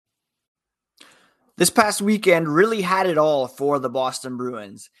This past weekend really had it all for the Boston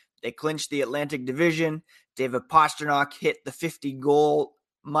Bruins. They clinched the Atlantic Division. David Pastrnak hit the 50-goal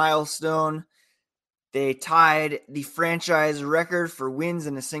milestone. They tied the franchise record for wins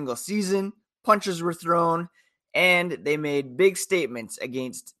in a single season. Punches were thrown, and they made big statements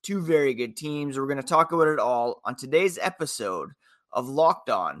against two very good teams. We're going to talk about it all on today's episode of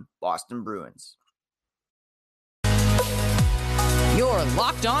Locked On Boston Bruins. You're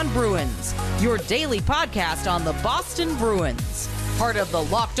Locked On Bruins, your daily podcast on the Boston Bruins. Part of the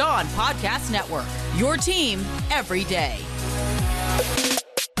Locked On Podcast Network, your team every day.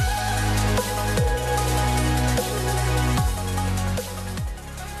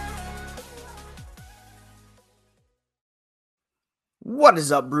 What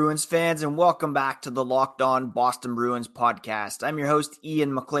is up, Bruins fans, and welcome back to the Locked On Boston Bruins podcast. I'm your host,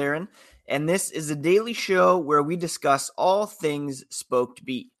 Ian McLaren, and this is a daily show where we discuss all things Spoked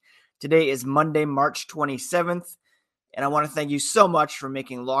Beat. Today is Monday, March 27th, and I want to thank you so much for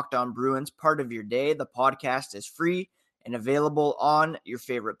making Locked On Bruins part of your day. The podcast is free and available on your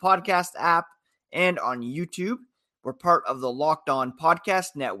favorite podcast app and on YouTube. We're part of the Locked On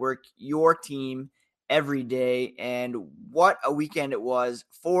Podcast Network, your team every day, and what a weekend it was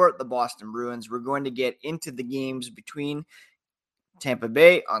for the Boston Bruins. We're going to get into the games between Tampa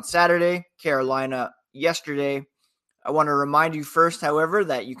Bay on Saturday, Carolina yesterday. I want to remind you first, however,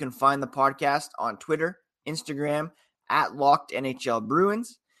 that you can find the podcast on Twitter, Instagram, at Locked NHL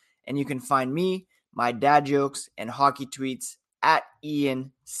Bruins, and you can find me, my dad jokes, and hockey tweets at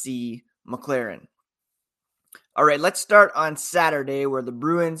Ian C. McLaren. All right, let's start on Saturday, where the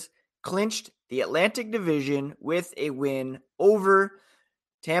Bruins clinched the Atlantic Division with a win over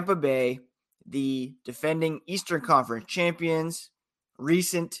Tampa Bay, the defending Eastern Conference champions,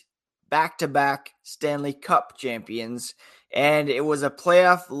 recent back-to-back Stanley Cup champions, and it was a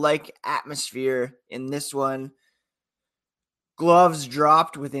playoff-like atmosphere in this one. Gloves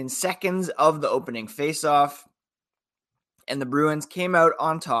dropped within seconds of the opening faceoff, and the Bruins came out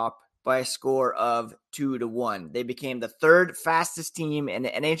on top by a score of 2-1. They became the third fastest team in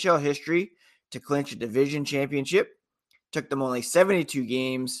NHL history to clinch a division championship. Took them only 72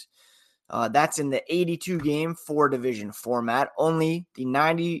 games. That's in the 82-game four-division format. Only the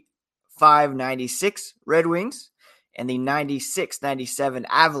 95-96 Red Wings and the 96-97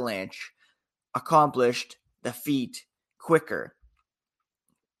 Avalanche accomplished the feat quicker.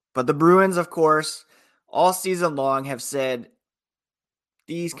 But the Bruins, of course, all season long have said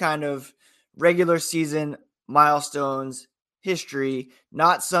these kind of regular season milestones, history,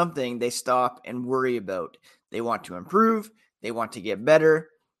 not something they stop and worry about. They want to improve. They want to get better.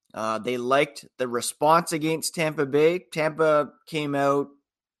 They liked the response against Tampa Bay. Tampa came out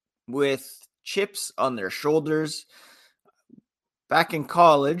with chips on their shoulders. Back in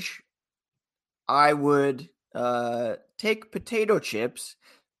college, I would take potato chips,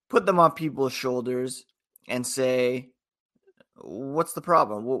 put them on people's shoulders, and say, "What's the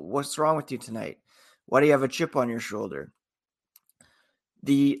problem? What's wrong with you tonight? Why do you have a chip on your shoulder?"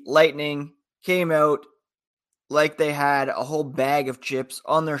 The Lightning came out like they had a whole bag of chips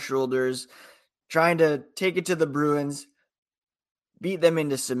on their shoulders, trying to take it to the Bruins, beat them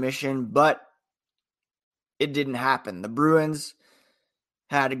into submission, but it didn't happen. The Bruins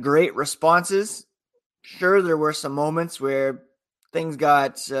had great responses. Sure, there were some moments where things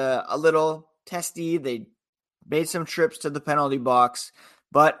got a little testy. They made some trips to the penalty box,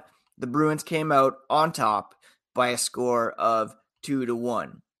 but the Bruins came out on top by a score of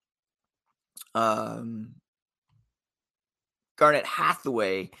 2-1. Garnet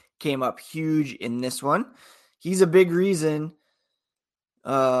Hathaway came up huge in this one. He's a big reason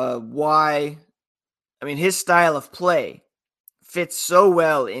why, his style of play fits so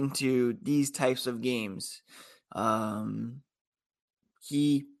well into these types of games.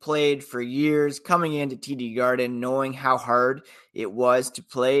 He played for years coming into TD Garden, knowing how hard it was to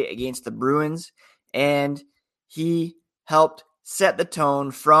play against the Bruins, and he helped set the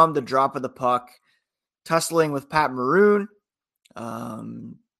tone from the drop of the puck, tussling with Pat Maroon,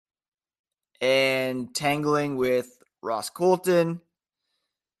 and tangling with Ross Colton.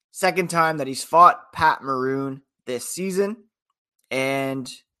 Second time that he's fought Pat Maroon this season.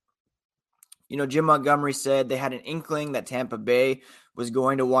 And, Jim Montgomery said they had an inkling that Tampa Bay was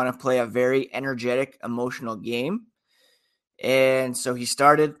going to want to play a very energetic, emotional game. And so he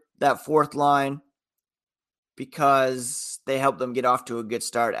started that fourth line because they helped them get off to a good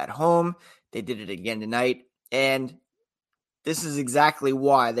start at home. They did it again tonight. And this is exactly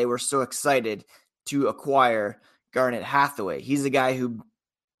why they were so excited to acquire Garnet Hathaway. He's a guy who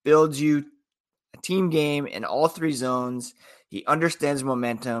builds you a team game in all three zones. He understands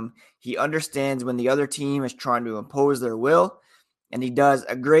momentum. He understands when the other team is trying to impose their will, and he does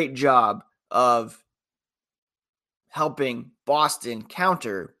a great job of helping Boston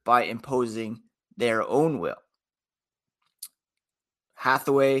counter by imposing their own will.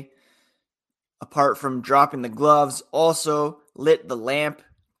 Hathaway, apart from dropping the gloves, also lit the lamp,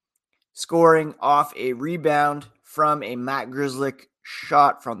 scoring off a rebound from a Matt Grzelcyk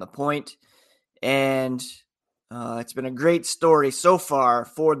shot from the point. And it's been a great story so far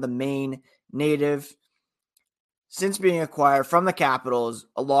for the Maine native. Since being acquired from the Capitals,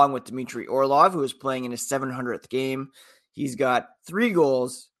 along with Dmitry Orlov, who is playing in his 700th game, he's got 3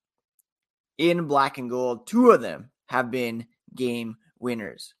 goals in black and gold. 2 of them have been game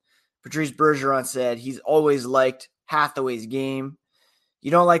winners. Patrice Bergeron said he's always liked Hathaway's game.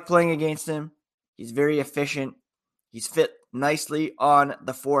 You don't like playing against him. He's very efficient. He's fit nicely on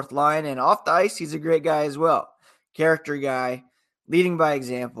the fourth line, and off the ice, he's a great guy as well. Character guy, leading by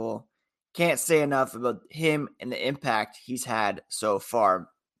example. Can't say enough about him and the impact he's had so far.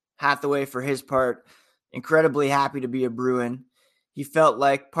 Hathaway, for his part, incredibly happy to be a Bruin. He felt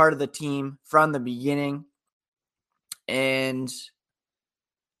like part of the team from the beginning, and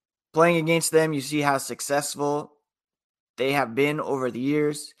playing against them, you see how successful they have been over the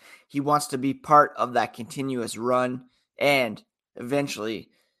years. He wants to be part of that continuous run and eventually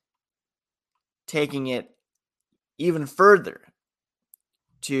taking it even further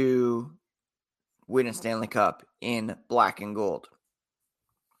to win a Stanley Cup in black and gold.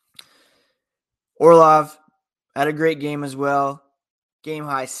 Orlov had a great game as well. Game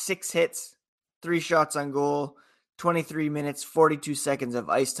high 6 hits, 3 shots on goal, 23 minutes, 42 seconds of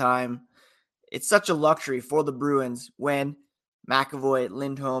ice time. It's such a luxury for the Bruins when McAvoy,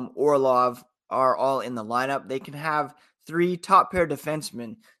 Lindholm, Orlov are all in the lineup. They can have 3 top pair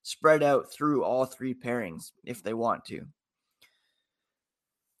defensemen spread out through all 3 pairings if they want to.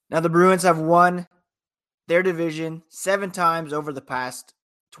 Now the Bruins have won their division 7 times over the past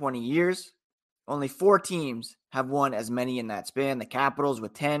 20 years. Only 4 teams have won as many in that span. The Capitals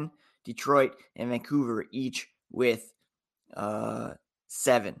with 10, Detroit and Vancouver each with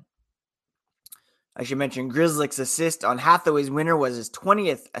 7. I should mention Grzelcyk's assist on Hathaway's winner was his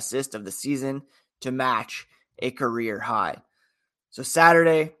 20th assist of the season to match a career high. So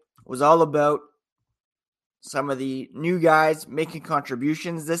Saturday was all about some of the new guys making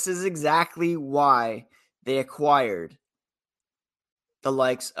contributions. This is exactly why they acquired the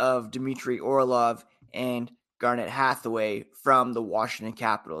likes of Dmitry Orlov and Garnet Hathaway from the Washington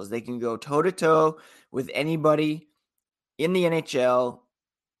Capitals. They can go toe-to-toe with anybody in the NHL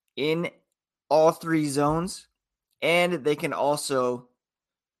in all 3 zones, and they can also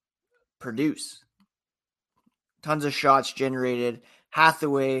produce. Tons of shots generated.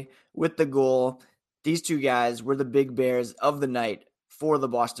 Hathaway with the goal. These 2 guys were the big bears of the night for the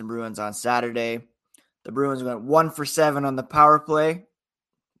Boston Bruins on Saturday. The Bruins went 1 for 7 on the power play.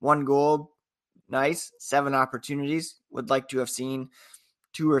 1 goal. Nice. 7 opportunities. Would like to have seen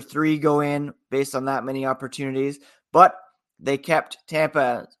 2 or 3 go in based on that many opportunities. But they kept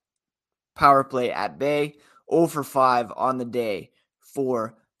Tampa power play at bay. 0 for 5 on the day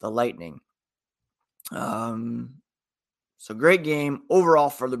for the Lightning. So great game overall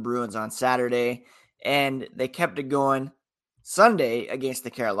for the Bruins on Saturday. And they kept it going Sunday against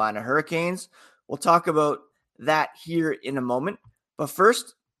the Carolina Hurricanes. We'll talk about that here in a moment. But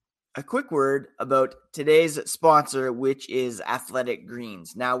first, a quick word about today's sponsor, which is Athletic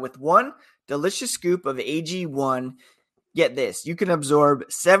Greens. Now, with 1 delicious scoop of AG1, get this, you can absorb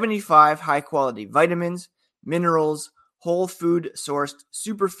 75 high-quality vitamins, minerals, whole food sourced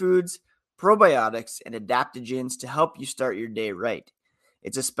superfoods, probiotics, and adaptogens to help you start your day right.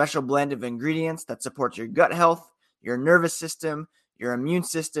 It's a special blend of ingredients that supports your gut health, your nervous system, your immune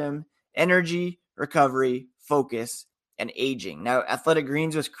system, energy, recovery, focus, and aging. Now, Athletic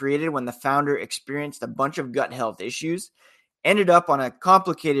Greens was created when the founder experienced a bunch of gut health issues, ended up on a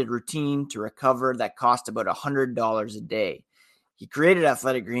complicated routine to recover that cost about $100 a day. He created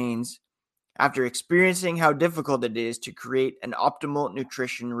Athletic Greens after experiencing how difficult it is to create an optimal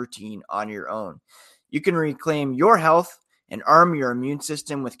nutrition routine on your own. You can reclaim your health and arm your immune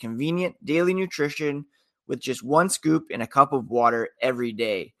system with convenient daily nutrition with just 1 scoop in a cup of water every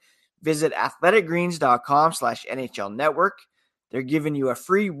day. Visit athleticgreens.com/NHL Network. They're giving you a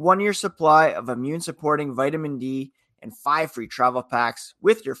free 1-year supply of immune-supporting vitamin D and 5 free travel packs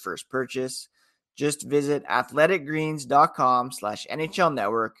with your first purchase. Just visit athleticgreens.com/NHL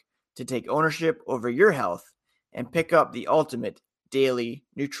Network to take ownership over your health and pick up the ultimate daily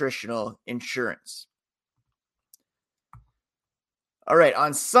nutritional insurance. All right,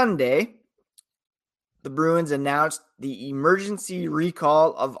 on Sunday, the Bruins announced the emergency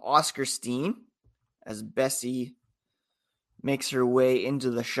recall of Oscar Steen, as Bessie makes her way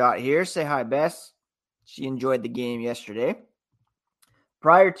into the shot here. Say hi, Bess. She enjoyed the game yesterday.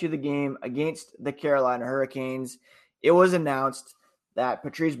 Prior to the game against the Carolina Hurricanes, it was announced that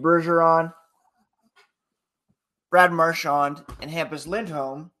Patrice Bergeron, Brad Marchand, and Hampus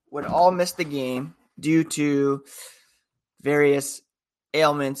Lindholm would all miss the game due to various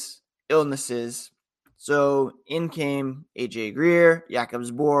ailments, illnesses. So in came AJ Greer, Jakub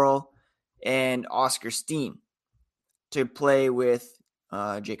Zboril, and Oscar Steen to play with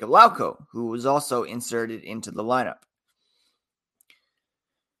Jacob Lauko, who was also inserted into the lineup.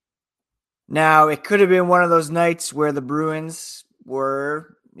 Now, it could have been one of those nights where the Bruins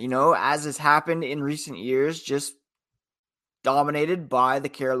were, as has happened in recent years, just dominated by the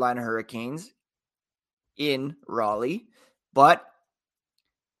Carolina Hurricanes in Raleigh. But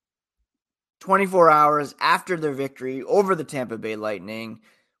 24 hours after their victory over the Tampa Bay Lightning,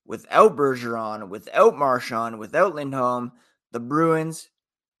 without Bergeron, without Marchand, without Lindholm, the Bruins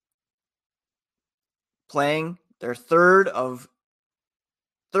playing their third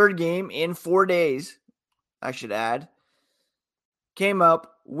game in 4 days, I should add, came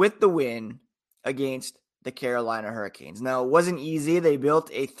up with the win against the Carolina Hurricanes. Now, it wasn't easy. They built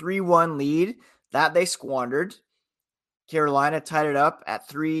a 3-1 lead that they squandered. Carolina tied it up at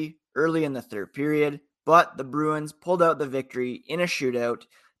 3 early in the third period, but the Bruins pulled out the victory in a shootout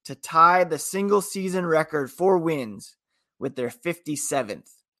to tie the single season record for wins with their 57th.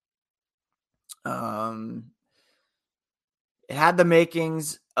 It had the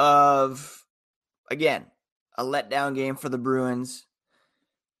makings of, again, a letdown game for the Bruins.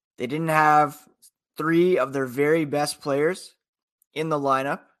 They didn't have 3 of their very best players in the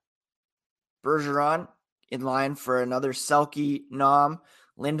lineup. Bergeron in line for another Selke nom.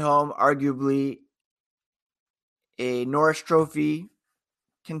 Lindholm, arguably a Norris Trophy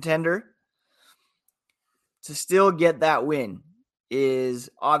contender. To still get that win is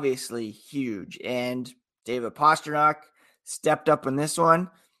obviously huge. And David Pastrnak stepped up in this one.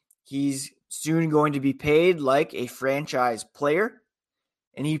 He's soon going to be paid like a franchise player.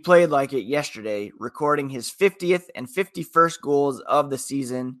 And he played like it yesterday, recording his 50th and 51st goals of the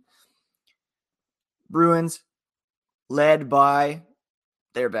season. Bruins led by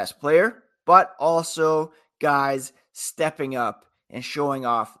their best player, but also guys stepping up and showing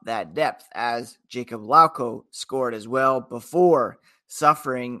off that depth, as Jacob Lauko scored as well before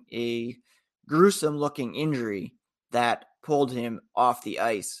suffering a gruesome-looking injury that pulled him off the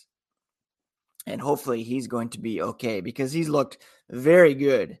ice. And hopefully he's going to be okay, because he's looked very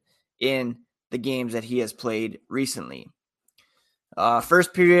good in the games that he has played recently.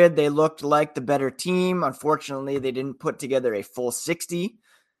 First period, they looked like the better team. Unfortunately, they didn't put together a full 60.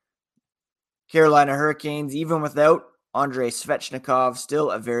 Carolina Hurricanes, even without Andrei Svechnikov,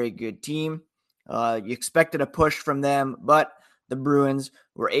 still a very good team. You expected a push from them, but the Bruins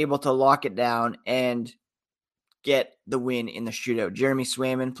were able to lock it down and get the win in the shootout. Jeremy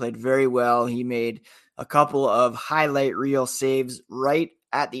Swayman played very well. He made a couple of highlight reel saves right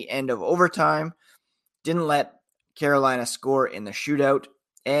at the end of overtime. Didn't let Carolina score in the shootout.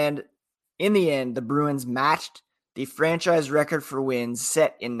 And in the end, the Bruins matched the franchise record for wins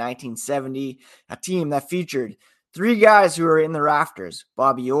set in 1970, a team that featured 3 guys who were in the rafters: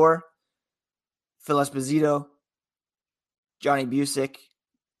 Bobby Orr, Phil Esposito, Johnny Busick.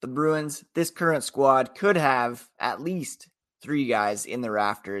 The Bruins, this current squad, could have at least 3 guys in the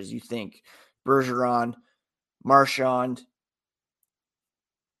rafters. You think Bergeron, Marchand,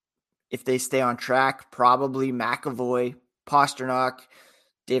 if they stay on track, probably McAvoy, Pastrnak,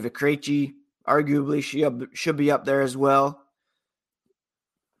 David Krejci, arguably should be up there as well.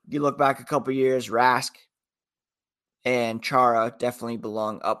 You look back a couple years, Rask and Chara definitely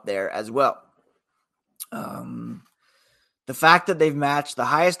belong up there as well. The fact that they've matched the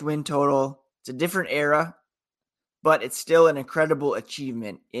highest win total, it's a different era, but it's still an incredible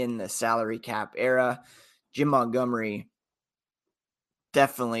achievement in the salary cap era. Jim Montgomery,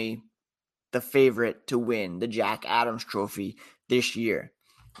 definitely the favorite to win the Jack Adams Trophy this year.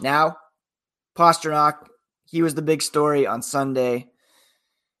 Now, Pastrnak, he was the big story on Sunday.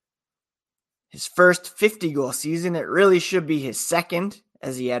 His first 50-goal season. It really should be his second,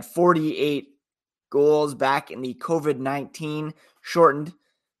 as he had 48 goals back in the COVID-19 shortened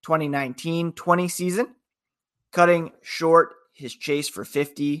 2019-20 season, cutting short his chase for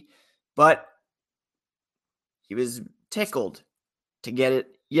 50, but he was tickled to get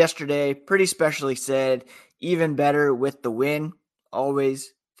it yesterday. Pretty specially said, even better with the win,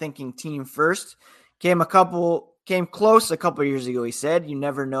 always thinking team first. Came close a couple years ago, he said. You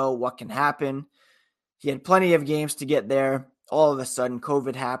never know what can happen. He had plenty of games to get there. All of a sudden,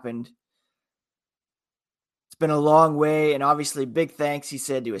 COVID happened. It's been a long way, and obviously big thanks, he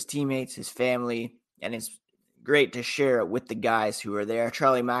said, to his teammates, his family, and it's great to share it with the guys who are there.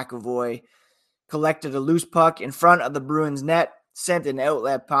 Charlie McAvoy collected a loose puck in front of the Bruins net, sent an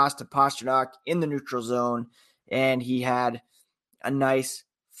outlet pass to Pastrnak in the neutral zone, and he had a nice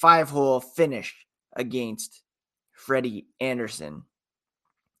 5-hole finish against Freddie Anderson.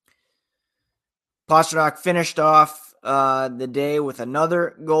 Pastrnak finished off the day with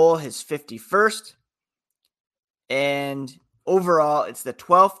another goal, his 51st. And overall, it's the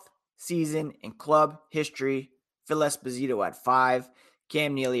 12th season in club history. Phil Esposito had 5,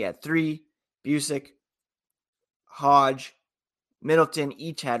 Cam Neely had 3, Busick, Hodge, Middleton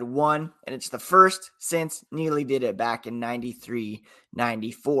each had 1, and it's the first since Neely did it back in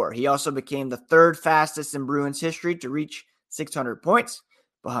 93-94. He also became the 3rd fastest in Bruins history to reach 600 points,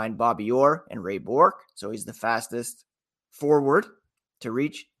 behind Bobby Orr and Ray Bourque. So he's the fastest forward to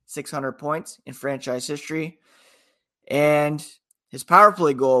reach 600 points in franchise history. And his power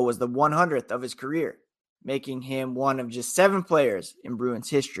play goal was the 100th of his career, making him one of just 7 players in Bruins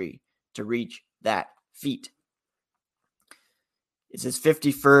history to reach that feat. It's his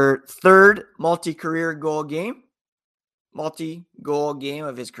 53rd multi-goal game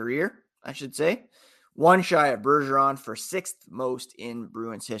of his career, I should say. One shy of Bergeron for 6th most in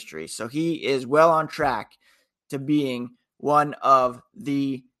Bruins history. So he is well on track to being one of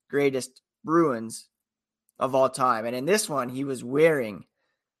the greatest Bruins of all time. And in this one, he was wearing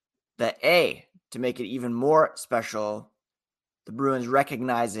the A to make it even more special. The Bruins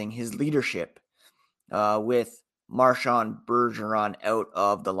recognizing his leadership with Marchand Bergeron out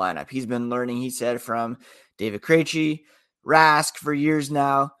of the lineup. He's been learning, he said, from David Krejci, Rask for years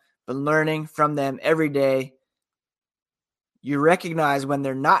now, been learning from them every day. You recognize when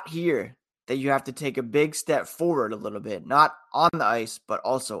they're not here that you have to take a big step forward a little bit, not on the ice, but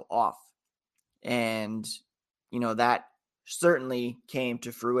also off. And, that certainly came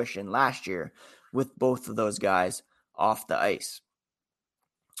to fruition last year with both of those guys off the ice.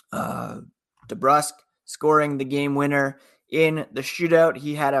 DeBrusk scoring the game winner in the shootout.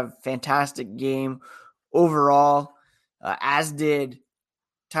 He had a fantastic game overall, as did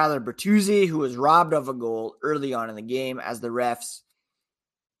Tyler Bertuzzi, who was robbed of a goal early on in the game as the refs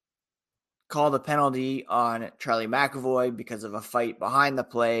called a penalty on Charlie McAvoy because of a fight behind the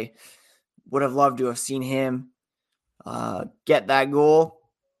play. Would have loved to have seen him get that goal,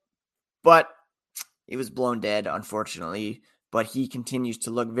 but he was blown dead, unfortunately. But he continues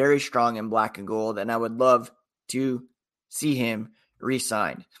to look very strong in black and gold, and I would love to see him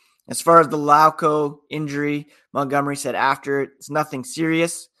re-signed. As far as the Lauko injury, Montgomery said after, it's nothing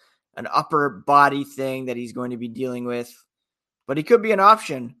serious, an upper body thing that he's going to be dealing with, but he could be an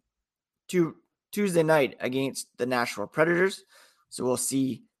option to Tuesday night against the Nashville Predators. So we'll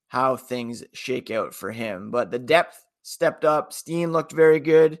see how things shake out for him. But the depth stepped up. Steen looked very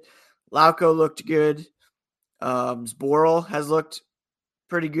good. Lauko looked good. Zboril has looked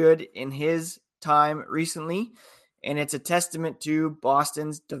pretty good in his time recently, and it's a testament to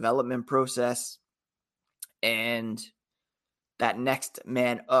Boston's development process and that next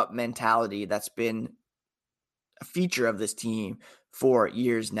man up mentality that's been a feature of this team for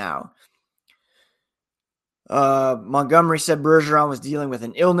years now. Montgomery said Bergeron was dealing with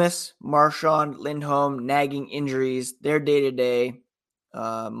an illness. Marchand, Lindholm, nagging injuries. They're day-to-day.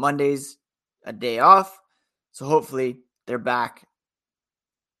 Monday's a day off. So hopefully they're back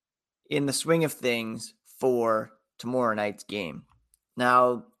in the swing of things for tomorrow night's game.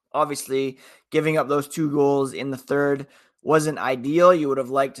 Now, obviously, giving up those 2 goals in the third wasn't ideal. You would have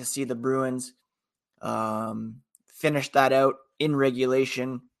liked to see the Bruins finish that out in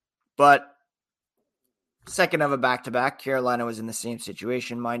regulation. But second of a back-to-back, Carolina was in the same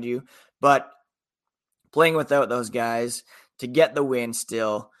situation, mind you. But playing without those guys to get the win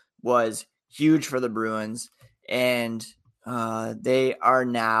still was huge for the Bruins. And they are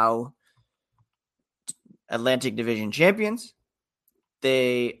now Atlantic Division champions.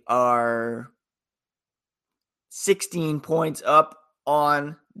 They are 16 points up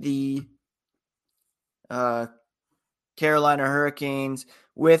on the Carolina Hurricanes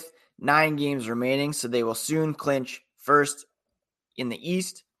with 9 games remaining. So they will soon clinch first in the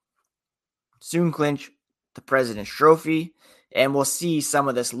East, soon clinch the President's Trophy, and we'll see some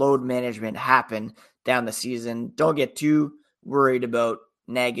of this load management happen down the season. Don't get too worried about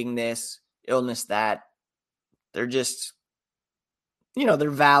nagging this, illness, that. They're just, they're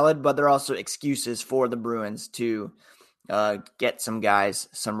valid, but they're also excuses for the Bruins to get some guys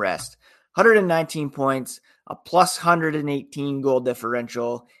some rest. 119 points, a plus 118 goal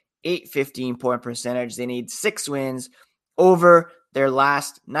differential, .815 point percentage. They need 6 wins over their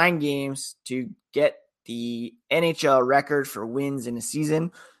last 9 games to get the NHL record for wins in a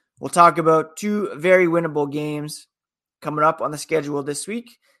season. We'll talk about 2 very winnable games coming up on the schedule this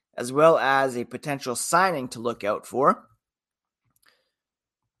week, as well as a potential signing to look out for.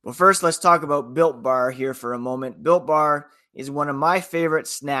 Well, first, let's talk about Built Bar here for a moment. Built Bar is one of my favorite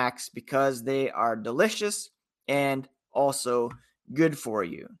snacks because they are delicious and also good for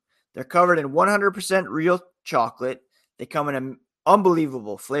you. They're covered in 100% real chocolate. They come in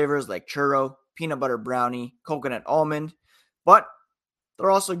unbelievable flavors like churro, peanut butter brownie, coconut almond, but they're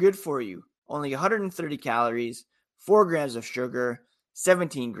also good for you. Only 130 calories, 4 grams of sugar,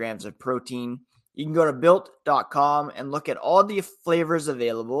 17 grams of protein. You can go to built.com and look at all the flavors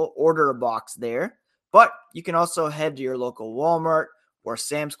available, order a box there. But you can also head to your local Walmart or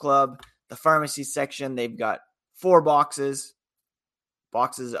Sam's Club, the pharmacy section. They've got 4 boxes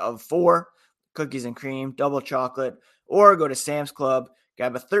of 4, cookies and cream, double chocolate, or go to Sam's Club,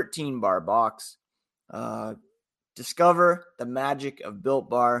 grab a 13-bar box. Discover the magic of Built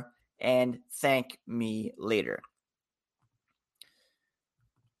Bar and thank me later.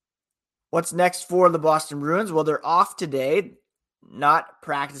 What's next for the Boston Bruins? Well, they're off today, not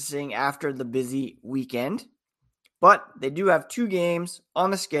practicing after the busy weekend, but they do have 2 games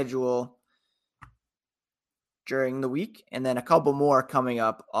on the schedule during the week, and then a couple more coming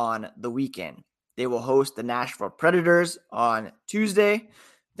up on the weekend. They will host the Nashville Predators on Tuesday.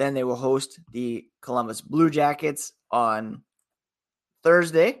 Then they will host the Columbus Blue Jackets on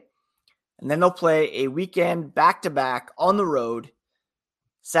Thursday. And then they'll play a weekend back-to-back on the road,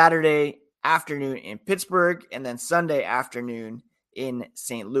 Saturday afternoon in Pittsburgh, and then Sunday afternoon in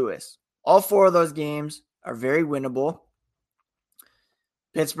St. Louis. All 4 of those games are very winnable.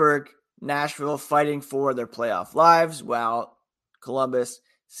 Pittsburgh, Nashville fighting for their playoff lives, while Columbus,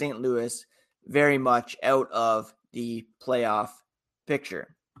 St. Louis very much out of the playoff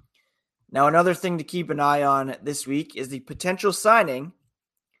picture. Now, another thing to keep an eye on this week is the potential signing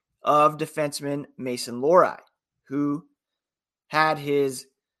of defenseman Mason Lohrei, who had his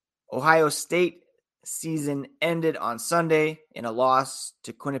Ohio State season ended on Sunday in a loss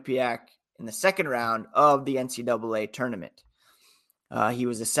to Quinnipiac in the second round of the NCAA tournament. He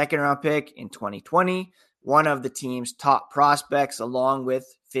was a second-round pick in 2020, one of the team's top prospects along with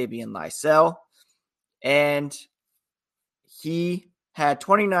Fabian Lysell, and he had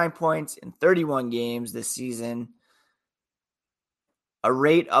 29 points in 31 games this season, a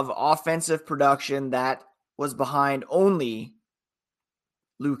rate of offensive production that was behind only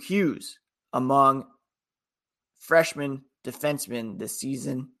Luke Hughes among freshman defensemen this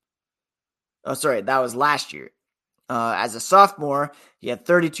season. Oh, sorry, that was last year. As a sophomore, he had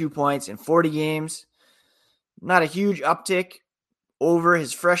 32 points in 40 games. Not a huge uptick over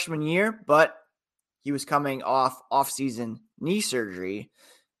his freshman year, but he was coming off-season knee surgery,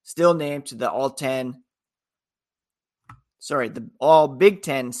 still named to the All Big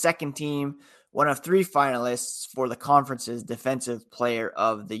Ten second team, one of 3 finalists for the conference's Defensive Player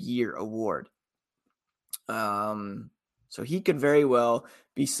of the Year award. So he could very well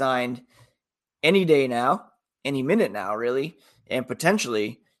be signed any day now, any minute now, really, and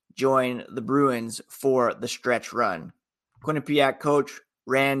potentially join the Bruins for the stretch run. Quinnipiac coach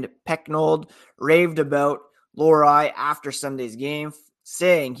Rand Pecknold raved about Lohrei after Sunday's game,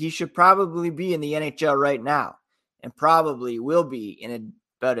 saying he should probably be in the NHL right now and probably will be in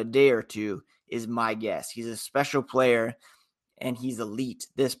about a day or two, is my guess. He's a special player and he's elite,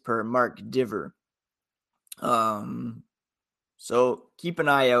 this per Mark Diver. So keep an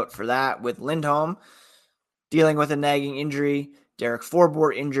eye out for that with Lindholm dealing with a nagging injury, Derek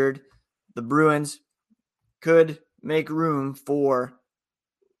Forbort injured. The Bruins could make room for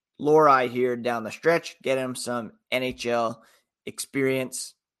Lohrei here down the stretch, get him some NHL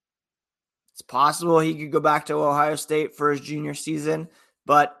experience. It's possible he could go back to Ohio State for his junior season,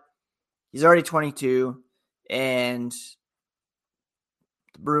 but he's already 22, and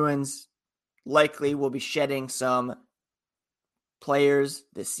the Bruins likely will be shedding some players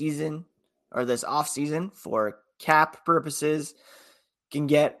this season or this offseason for cap purposes. Can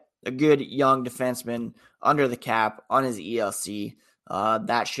get a good young defenseman under the cap on his ELC.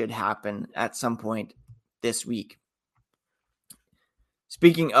 That should happen at some point this week.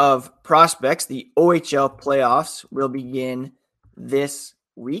 Speaking of prospects, the OHL playoffs will begin this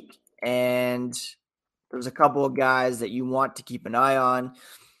week, and there's a couple of guys that you want to keep an eye on.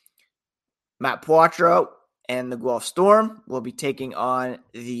 Matt Poitras and the Guelph Storm will be taking on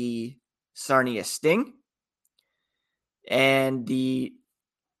the Sarnia Sting, and the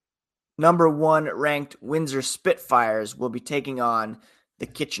number 1 ranked Windsor Spitfires will be taking on the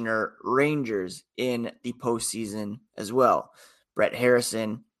Kitchener Rangers in the postseason as well. Brett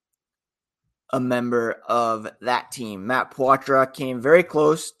Harrison, a member of that team. Matt Poitras came very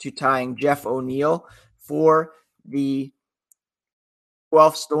close to tying Jeff O'Neill for the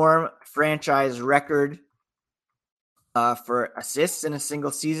Guelph Storm franchise record for assists in a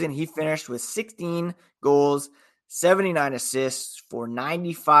single season. He finished with 16 goals, 79 assists for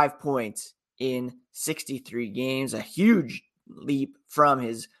 95 points in 63 games, a huge leap from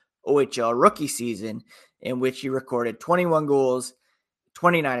his OHL rookie season in which he recorded 21 goals,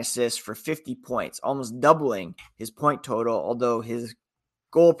 29 assists for 50 points, almost doubling his point total, although his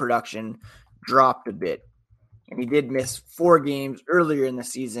goal production dropped a bit. And he did miss 4 games earlier in the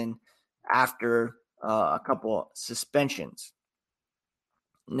season after a couple suspensions.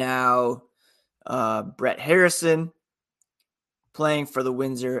 Now, Brett Harrison playing for the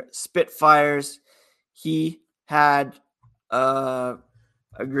Windsor Spitfires. He had a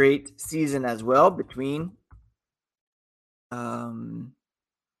great season as well between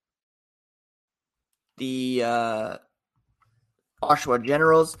the Oshawa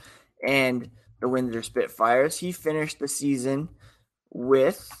Generals and the Windsor Spitfires. He finished the season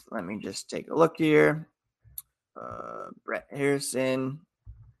with, let me just take a look here. Brett Harrison.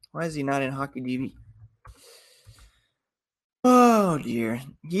 Why is he not in Hockey DB? Oh, dear.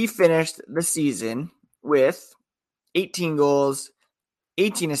 He finished the season with 18 goals,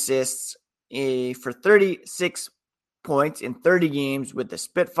 18 assists for 36 points in 30 games with the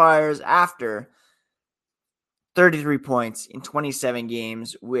Spitfires after 33 points in 27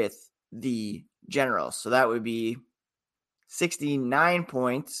 games with the Generals. So that would be 69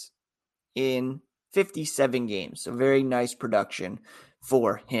 points in 57 games. So very nice production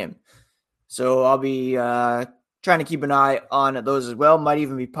for him. So I'll be trying to keep an eye on those as well. Might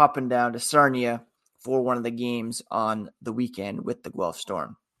even be popping down to Sarnia for one of the games on the weekend with the Guelph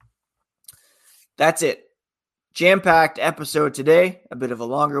Storm. That's it. Jam-packed episode today, a bit of a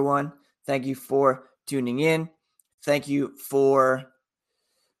longer one. Thank you for tuning in. Thank you for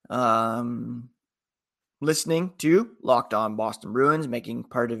listening to Locked On Boston Bruins, making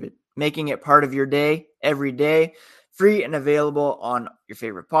it part of your day every day, free and available on your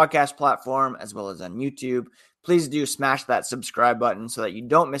favorite podcast platform as well as on YouTube. Please do smash that subscribe button so that you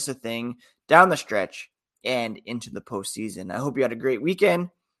don't miss a thing down the stretch and into the postseason. I hope you had a great weekend.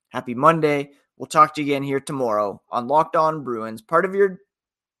 Happy Monday. We'll talk to you again here tomorrow on Locked On Bruins, part of your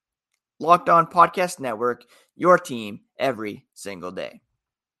Locked On Podcast Network, your team every single day.